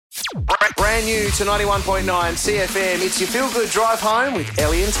Brand new to 91.9 CFM. It's your feel-good drive home with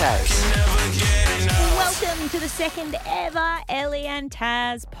Ellie and Taz. Welcome to the second ever Ellie and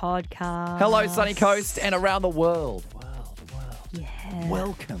Taz podcast. Hello, Sunny Coast and around the world. Yeah.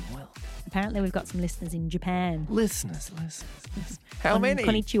 Welcome. Apparently we've got some listeners in Japan. Listeners. How many?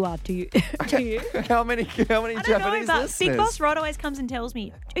 Konnichiwa to you. To you. How many I don't know, Japanese but listeners? Big Boss Rod always comes and tells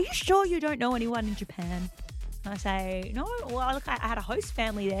me, are you sure you don't know anyone in Japan? And I say, no, well, look, I had a host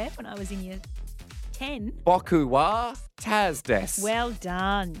family there when I was in year 10. Boku wa Taz desu. Well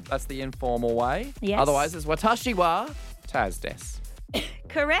done. That's the informal way. Yes. Otherwise, it's watashi wa Taz desu.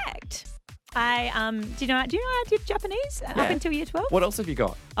 Correct. Do you know I did Japanese up until year 12? What else have you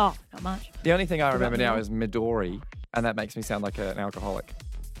got? Oh, not much. The only thing I remember now me? is Midori, and that makes me sound like an alcoholic.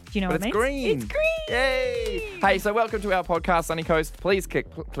 Do you know But what it's it means? green. It's green. Yay! Hey, so welcome to our podcast, Sunny Coast. Please click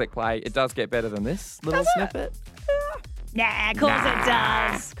play. It does get better than this little snippet. Nah, of course it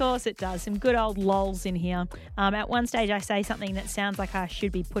does. Of course it does. Some good old lols in here. At one stage, I say something that sounds like I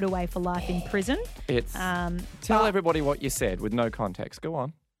should be put away for life in prison. It's tell everybody what you said with no context. Go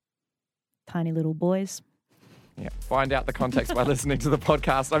on. Tiny little boys. Yeah, find out the context by listening to the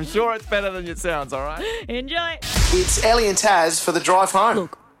podcast. I'm sure it's better than it sounds, all right? Enjoy. It's Ellie and Taz for the drive home.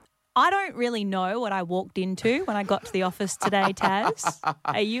 Look, I don't really know what I walked into when I got to the office today, Taz.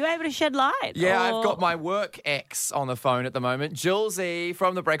 Are you able to shed light? Yeah, or... I've got my work ex on the phone at the moment, Juelz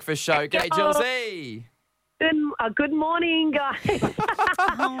from The Breakfast Show. G'day, Juelz. Good morning, guys.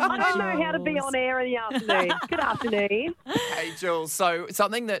 I don't know how to be on air in the afternoon. Good afternoon. Hey, Jules. So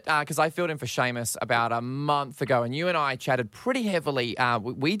something that, because I filled in for Seamus about a month ago, and you and I chatted pretty heavily.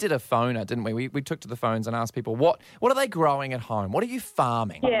 We did a phoner, didn't we? We took to the phones and asked people, what are they growing at home? What are you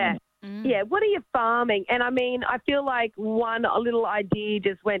farming? Yeah. Yeah, what are you farming? And I mean, I feel like a little idea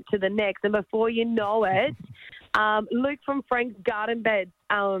just went to the next. And before you know it, Luke from Frank's Garden Bed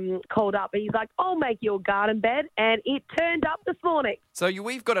called up and he's like, I'll make you a garden bed. And it turned up this morning. So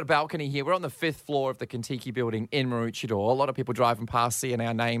we've got a balcony here. We're on the 5th floor of the Kentucky building in Maroochydore. A lot of people driving past seeing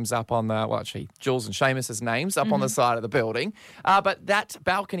our names up on Jules and Seamus's names up on the side of the building. But that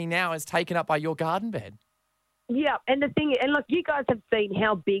balcony now is taken up by your garden bed. Yeah, and the thing, and look, you guys have seen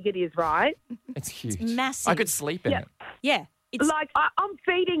how big it is, right? It's huge. It's massive. I could sleep in it. Yeah. It's Like, I'm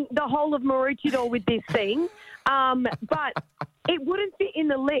feeding the whole of Maroochydore with this thing, but it wouldn't fit in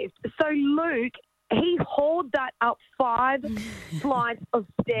the lift. So Luke, he hauled that up 5 flights of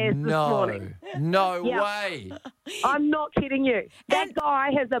stairs this morning. No Yeah. way. I'm not kidding you. That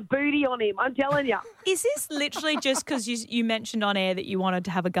guy has a booty on him, I'm telling you. Is this literally just because you mentioned on air that you wanted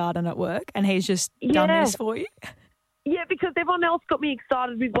to have a garden at work and he's just done this for you? Yeah, because everyone else got me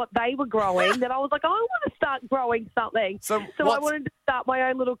excited with what they were growing, that I was like, I want to start growing something. So I wanted to start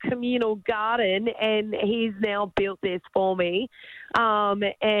my own little communal garden, and he's now built this for me.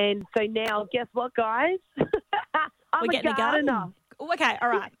 And so now, guess what, guys? I'm We're getting a gardener. garden. Okay, all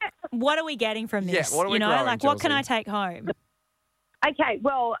right. What are we getting from this? Yeah, what are we growing, like what can Juelz? I take home? Okay,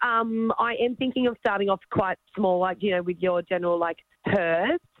 well, I am thinking of starting off quite small, like, with your general,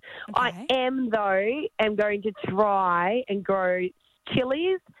 herbs. Okay. I am going to try and grow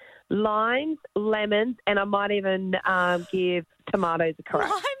chilies, limes, lemons, and I might even give tomatoes a crack.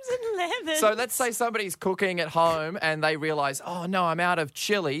 Limes and lemons. So let's say somebody's cooking at home and they realise, oh, no, I'm out of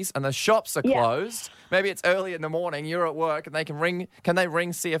chilies and the shops are closed. Maybe it's early in the morning, you're at work, and can they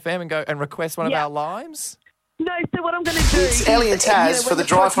ring CFM and go and request one of our limes? No, so what I'm going to do It's Ellie and Taz for the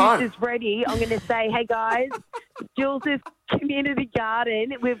drive home. When the produce is ready, I'm going to say, hey, guys, Jules' community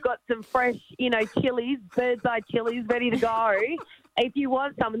garden, we've got some fresh, chilies, bird's eye chilies ready to go. If you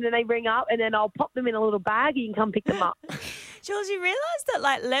want some, and then they ring up, and then I'll pop them in a little bag, and you can come pick them up. Jules, you realise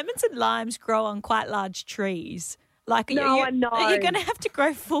that lemons and limes grow on quite large trees. I know. You're going to have to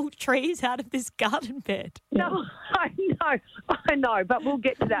grow full trees out of this garden bed. No, I know, but we'll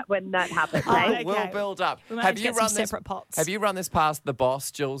get to that when that happens. Oh, eh? okay. We'll build up. We might have to get some separate pots. Have you run this past the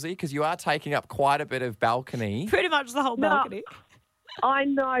boss, Jules? Because you are taking up quite a bit of balcony. Pretty much the whole balcony. I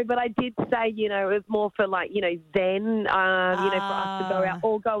know, but I did say, it was more for zen, for us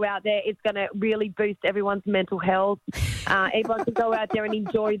to go out there. It's going to really boost everyone's mental health. Everyone can go out there and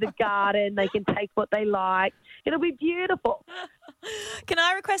enjoy the garden. They can take what they like. It'll be beautiful. Can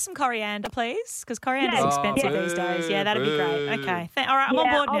I request some coriander, please? Because coriander is expensive these days. Yeah, that'd be great. Okay. All right, I'm on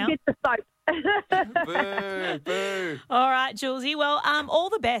board now. I'll get the soap. Boo, boo. All right, Julesy. Well,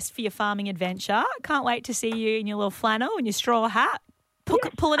 all the best for your farming adventure. Can't wait to see you in your little flannel and your straw hat,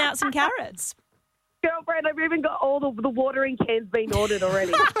 pulling out some carrots. Girlfriend, I've even got all the watering cans being ordered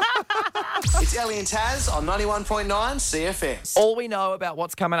already. It's Ellie and Taz on 91.9 CFM. All we know about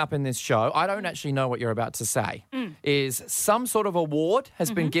what's coming up in this show, I don't actually know what you're about to say, is some sort of award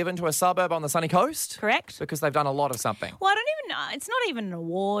has been given to a suburb on the sunny coast. Correct. Because they've done a lot of something. Well, I don't even know. It's not even an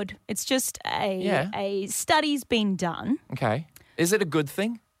award. It's just a study's been done. Okay. Is it a good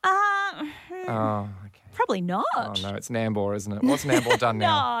thing? Oh, okay. Probably not. Oh, no, it's Nambour, isn't it? What's Nambour done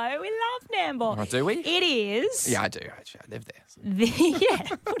now? No, we love Nambour. Oh, do we? It is. Yeah, I do. Actually, I live there. So.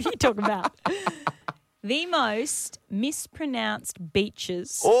 What are you talking about? The most mispronounced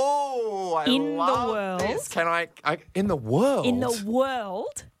beaches in the world. This. Can I in the world? In the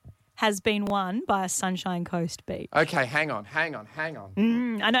world has been won by a Sunshine Coast beach. Okay, hang on. I know,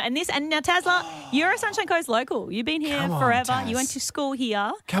 and now Tazla, you're a Sunshine Coast local. You've been here forever. Taz. You went to school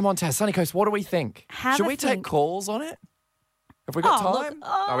here. Come on, Taz, Sunny Coast. What do we think? Should we take calls on it? Have we got time?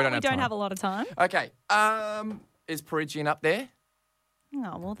 Look, we don't have a lot of time. Okay. Is Perigian up there?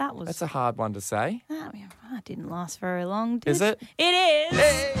 Oh, well, That's a hard one to say. That didn't last very long, did it? Is it? It is.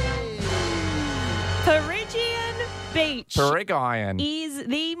 Hey! Perigian Beach is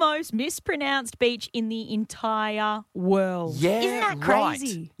the most mispronounced beach in the entire world. Yeah, isn't that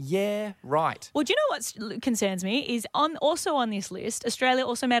crazy? Right. Yeah, right. Well, do you know what concerns me is also on this list, Australia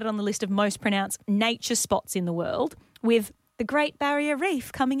also made it on the list of most pronounced nature spots in the world, with the Great Barrier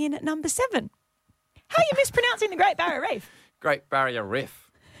Reef coming in at number 7. How are you mispronouncing the Great Barrier Reef? Great Barrier Reef.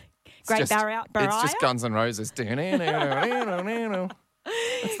 Barrier? It's just Guns N' Roses.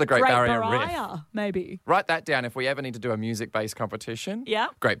 It's the Great Barrier Reef. Maybe. Write that down if we ever need to do a music-based competition. Yeah.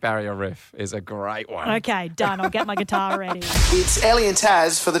 Great Barrier Reef is a great one. Okay, done. I'll get my guitar ready. It's Ellie and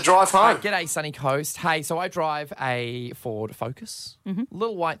Taz for the drive home. G'day, Sunny Coast. Hey, so I drive a Ford Focus.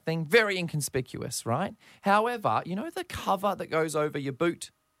 Little white thing, very inconspicuous, right? However, you know the cover that goes over your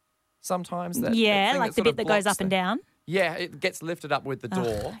boot sometimes? That like the bit that goes up and down. Yeah, it gets lifted up with the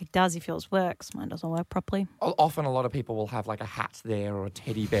door. It does if yours works. Mine doesn't work properly. Often a lot of people will have like a hat there or a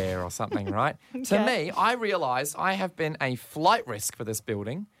teddy bear or something, right? To me, I realised I have been a flight risk for this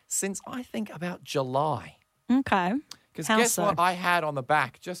building since I think about July. Okay. Because guess what I had on the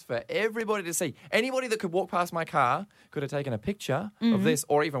back just for everybody to see? Anybody that could walk past my car could have taken a picture of this,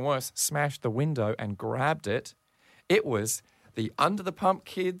 or even worse, smashed the window and grabbed it. It was the Under the Pump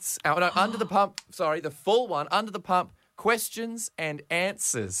Kids, the full one, Under the Pump, questions and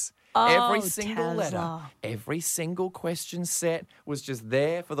answers. Every single letter, every single question set was just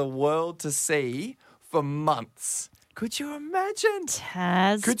there for the world to see for months. Could you imagine?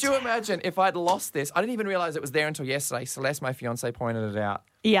 Could you imagine if I'd lost this? I didn't even realise it was there until yesterday. Celeste, my fiancée, pointed it out.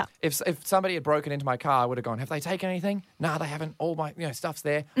 Yeah. If somebody had broken into my car, I would have gone, have they taken anything? No, they haven't. All my stuff's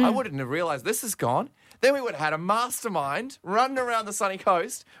there. I wouldn't have realised this is gone. Then we would have had a mastermind running around the sunny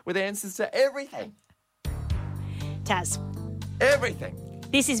coast with answers to everything. Taz. Everything.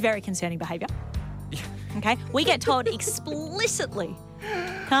 This is very concerning behaviour. Okay? We get told explicitly,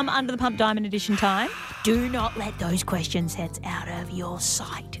 come Under the Pump Diamond Edition time, do not let those question sets out of your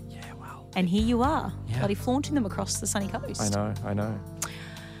sight. Yeah, well. And here you are, bloody flaunting them across the sunny coast. I know.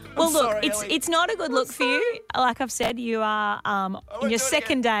 Well, look, it's not a good look for you. Like I've said, you are in your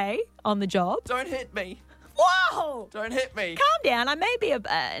second day on the job. Don't hit me. Whoa! Don't hit me. Calm down. I may be an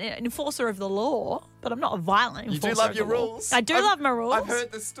enforcer of the law, but I'm not a violent enforcer. You do love your rules. I do love my rules. I've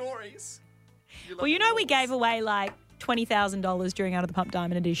heard the stories. Well, you know we gave away like $20,000 during Under the Pump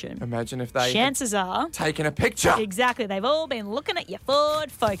Diamond Edition. Imagine if they chances are taking a picture. Exactly. They've all been looking at your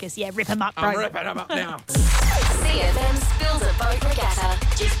Ford Focus. Yeah, rip them up, bro. I'm ripping them up now. CFM's Build a Boat Regatta.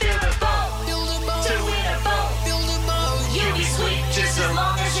 Just build a boat. To win a boat. You'll be sweet just as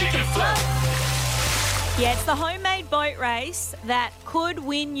long as you can float. Yeah, it's the homemade boat race that could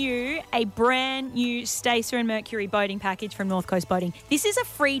win you a brand new Stacer and Mercury boating package from North Coast Boating. This is a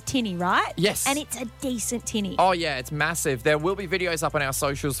free tinny, right? Yes. And it's a decent tinny. Oh, yeah, it's massive. There will be videos up on our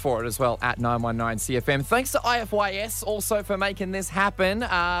socials for it as well at 919CFM. Thanks to IFYS also for making this happen.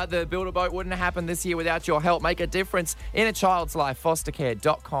 The Build a Boat wouldn't have happened this year without your help. Make a difference in a child's life.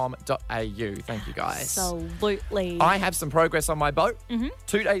 Fostercare.com.au. Thank you, guys. Absolutely. I have some progress on my boat.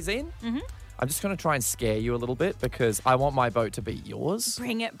 2 days in. I'm just going to try and scare you a little bit because I want my boat to be yours.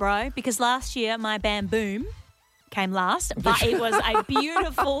 Bring it, bro. Because last year, my Bamboom came last, but it was a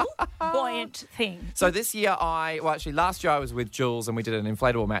beautiful, buoyant thing. So this year last year I was with Juelz and we did an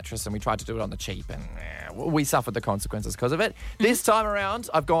inflatable mattress and we tried to do it on the cheap and we suffered the consequences because of it. This time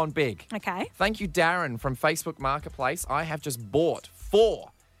around, I've gone big. Okay. Thank you, Darren from Facebook Marketplace. I have just bought 4.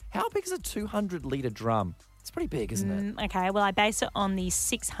 How big is a 200-litre drum? It's pretty big, isn't it? Okay, well, I base it on the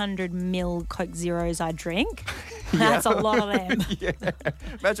 600 ml Coke Zeros I drink. That's a lot of them. Yeah.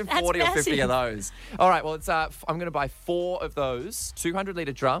 Imagine 40 or 50 of those. All right, well, it's I'm going to buy 4 of those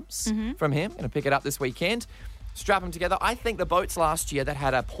 200-litre drums from him. Going to pick it up this weekend. Strap them together. I think the boats last year that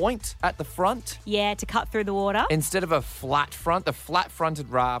had a point at the front. Yeah, to cut through the water. Instead of a flat front, the flat-fronted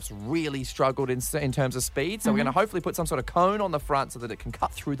rafts really struggled in terms of speed. So we're going to hopefully put some sort of cone on the front so that it can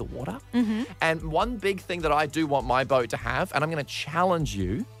cut through the water. And one big thing that I do want my boat to have, and I'm going to challenge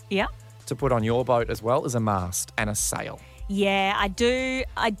you to put on your boat as well, is a mast and a sail. Yeah, I do.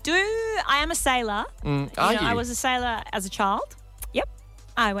 I am a sailor. Are you? I was a sailor as a child. Yep.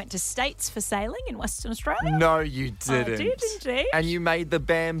 I went to States for sailing in Western Australia. No, you didn't. I did indeed. And you made the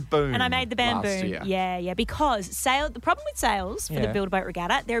bamboon. And I made the bamboon. Last year. Yeah, because the problem with sails for the Build-A-Boat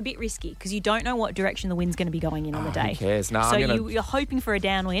Regatta, they're a bit risky because you don't know what direction the wind's going to be going in on the day. Who cares? No, so you're hoping for a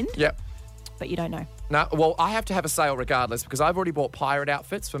downwind. Yep. But you don't know. No, well, I have to have a sail regardless because I've already bought pirate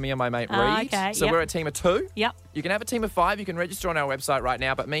outfits for me and my mate Reed. Okay, so we're a team of 2. Yep. You can have a team of 5. You can register on our website right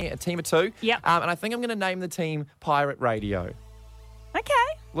now. But me, a team of 2. Yep. And I think I'm going to name the team Pirate Radio. Okay.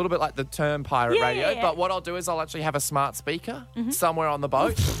 A little bit like the term pirate radio. Yeah. But what I'll do is I'll actually have a smart speaker somewhere on the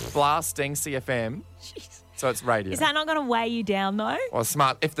boat blasting CFM. Jeez. So it's radio. Is that not going to weigh you down, though? Well,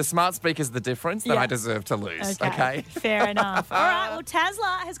 if the smart speaker's the difference, then I deserve to lose. Okay. Fair enough. All right. Well,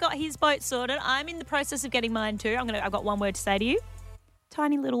 Tazla has got his boat sorted. I'm in the process of getting mine too. I've got one word to say to you.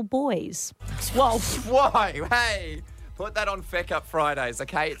 Tiny little boys. Whoa. Why? Hey, put that on Feck Up Fridays,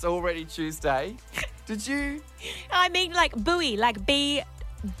 okay? It's already Tuesday. Did you? I mean, like buoy, like B-U-O-Y.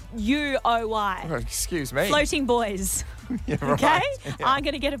 Oh, excuse me. Floating boys. Yeah, right. Okay? Yeah. I'm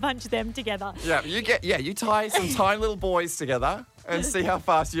going to get a bunch of them together. Yeah, you tie some tiny little boys together and see how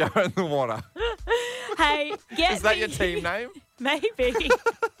fast you are in the water. Hey, Is that your team name? Maybe.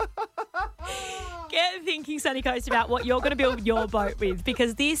 Get thinking, Sunny Coast, about what you're going to build your boat with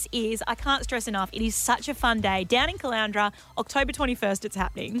because this is, I can't stress enough, it is such a fun day. Down in Caloundra, October 21st, it's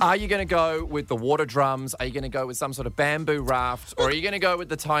happening. Are you going to go with the water drums? Are you going to go with some sort of bamboo raft? Or are you going to go with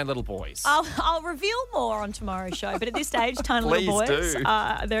the tiny little boys? I'll reveal more on tomorrow's show, but at this stage, tiny little boys, do.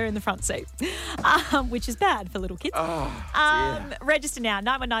 They're in the front seat, which is bad for little kids. Register now,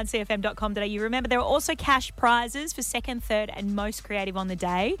 919cfm.com.au. Remember, there are also cash prizes for second, third and most creative on the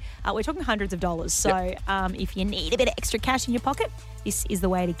day. We're talking hundreds of dollars. So if you need a bit of extra cash in your pocket, this is the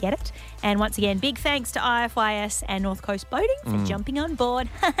way to get it. And once again, big thanks to IFYS and North Coast Boating for jumping on board.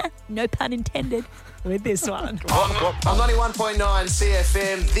 No pun intended with this one. On 91.9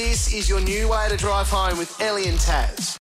 CFM, this is your new way to drive home with Ellie and Taz.